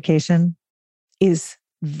sex education is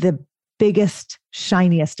the biggest,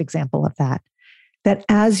 shiniest example of that. That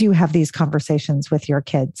as you have these conversations with your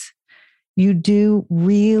kids, you do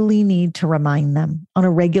really need to remind them on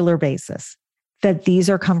a regular basis that these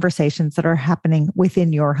are conversations that are happening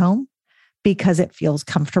within your home because it feels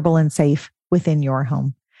comfortable and safe within your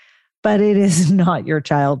home. But it is not your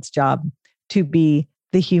child's job to be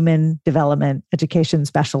the human development education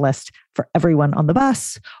specialist for everyone on the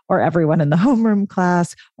bus or everyone in the homeroom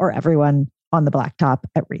class or everyone on the blacktop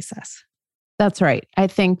at recess. That's right. I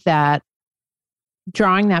think that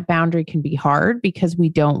drawing that boundary can be hard because we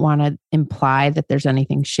don't want to imply that there's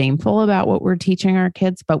anything shameful about what we're teaching our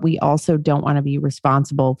kids, but we also don't want to be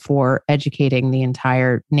responsible for educating the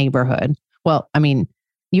entire neighborhood. Well, I mean,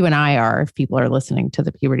 you and I are, if people are listening to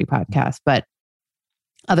the Puberty Podcast, but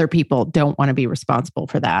other people don't want to be responsible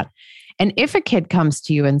for that. And if a kid comes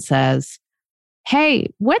to you and says,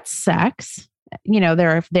 hey, what's sex? You know,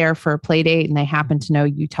 they're there for a play date and they happen to know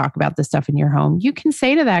you talk about this stuff in your home. You can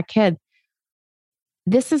say to that kid,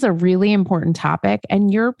 this is a really important topic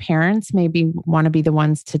and your parents maybe want to be the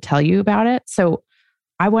ones to tell you about it. So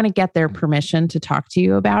I want to get their permission to talk to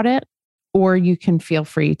you about it. Or you can feel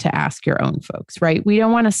free to ask your own folks, right? We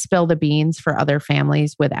don't want to spill the beans for other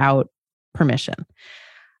families without permission.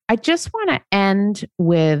 I just want to end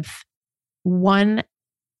with one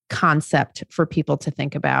concept for people to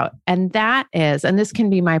think about. And that is, and this can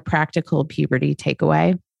be my practical puberty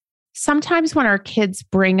takeaway. Sometimes when our kids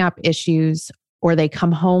bring up issues or they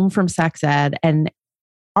come home from sex ed and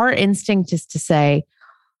our instinct is to say,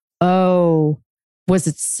 oh, was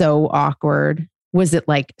it so awkward? Was it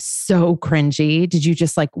like so cringy? Did you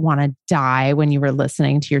just like want to die when you were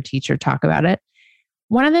listening to your teacher talk about it?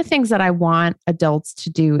 One of the things that I want adults to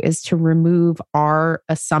do is to remove our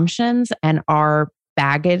assumptions and our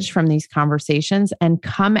baggage from these conversations and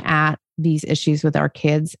come at these issues with our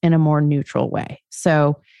kids in a more neutral way.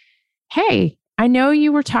 So, hey, I know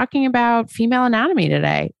you were talking about female anatomy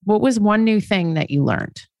today. What was one new thing that you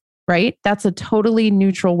learned? Right? That's a totally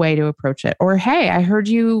neutral way to approach it. Or, hey, I heard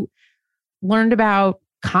you learned about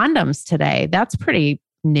condoms today. That's pretty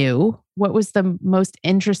new. What was the most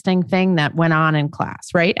interesting thing that went on in class,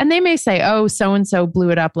 right? And they may say, oh, so-and-so blew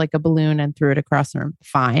it up like a balloon and threw it across the room.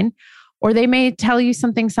 Fine. Or they may tell you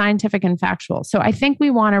something scientific and factual. So I think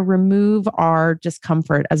we want to remove our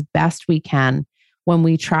discomfort as best we can when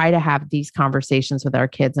we try to have these conversations with our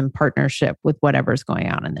kids in partnership with whatever's going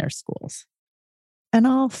on in their schools. And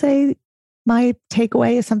I'll say my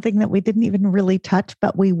takeaway is something that we didn't even really touch,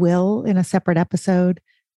 but we will in a separate episode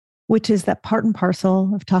which is that part and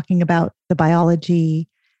parcel of talking about the biology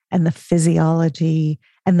and the physiology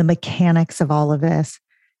and the mechanics of all of this,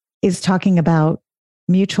 is talking about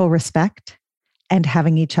mutual respect and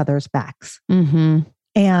having each other's backs. Mm-hmm.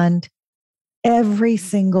 And every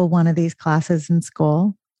single one of these classes in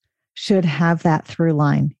school should have that through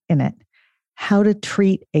line in it. How to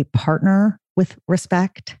treat a partner with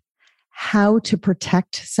respect, how to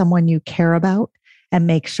protect someone you care about and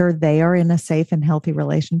make sure they are in a safe and healthy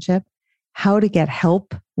relationship, how to get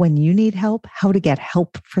help when you need help, how to get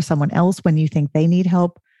help for someone else when you think they need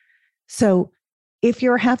help. So if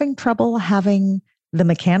you're having trouble having the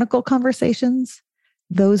mechanical conversations,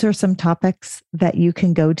 those are some topics that you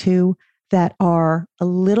can go to that are a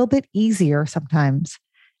little bit easier sometimes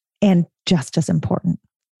and just as important.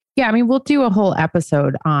 Yeah, I mean, we'll do a whole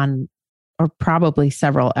episode on, or probably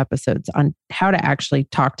several episodes on how to actually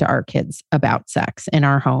talk to our kids about sex in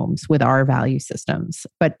our homes with our value systems.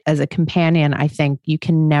 But as a companion, I think you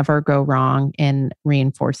can never go wrong in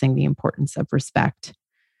reinforcing the importance of respect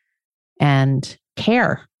and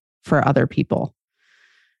care for other people.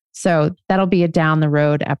 So that'll be a down the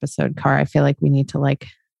road episode, Car. I feel like we need to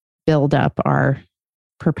build up our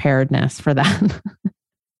preparedness for that.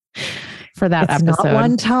 For that it's episode. Not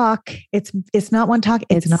one talk. It's not one talk.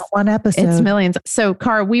 It's not one episode. It's millions. So,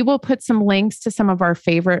 Car, we will put some links to some of our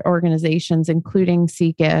favorite organizations, including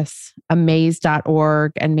CICUS,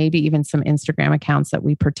 amaze.org, and maybe even some Instagram accounts that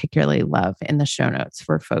we particularly love in the show notes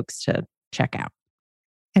for folks to check out.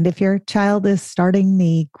 And if your child is starting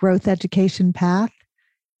the growth education path,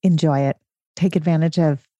 enjoy it. Take advantage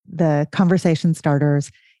of the conversation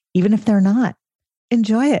starters, even if they're not.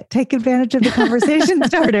 Enjoy it. Take advantage of the conversation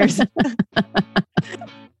starters.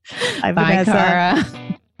 Bye, Cara.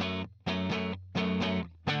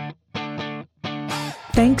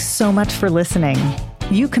 Thanks so much for listening.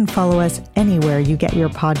 You can follow us anywhere you get your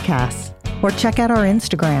podcasts or check out our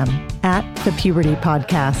Instagram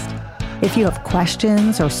 @thepubertypodcast. If you have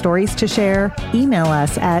questions or stories to share, email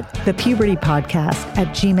us at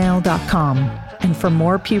thepubertypodcast@gmail.com. And for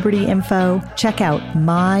more puberty info, check out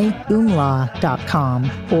myumla.com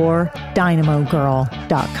or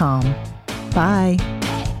dynamogirl.com. Bye.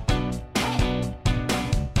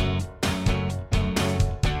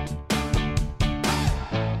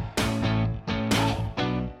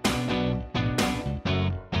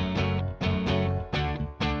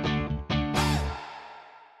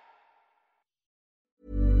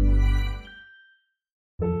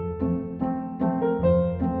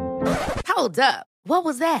 Hold up. What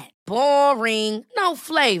was that? Boring. No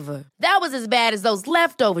flavor. That was as bad as those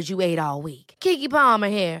leftovers you ate all week. Keke Palmer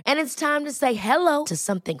here. And it's time to say hello to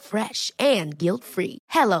something fresh and guilt-free.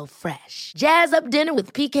 HelloFresh. Jazz up dinner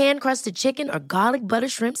with pecan-crusted chicken or garlic butter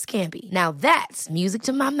shrimp scampi. Now that's music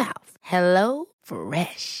to my mouth.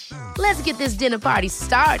 HelloFresh. Let's get this dinner party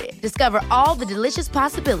started. Discover all the delicious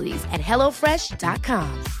possibilities at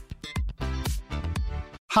HelloFresh.com.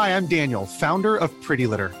 Hi, I'm Daniel, founder of Pretty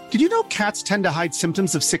Litter. Did you know cats tend to hide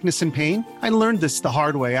symptoms of sickness and pain? I learned this the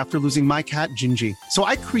hard way after losing my cat, Gingy. So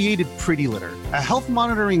I created Pretty Litter, a health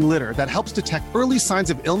monitoring litter that helps detect early signs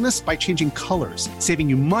of illness by changing colors, saving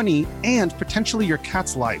you money and potentially your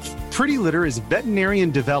cat's life. Pretty Litter is veterinarian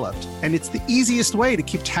developed, and it's the easiest way to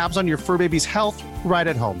keep tabs on your fur baby's health right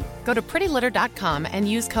at home. Go to prettylitter.com and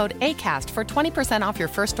use code ACAST for 20% off your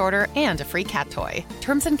first order and a free cat toy.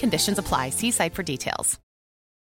 Terms and conditions apply. See site for details.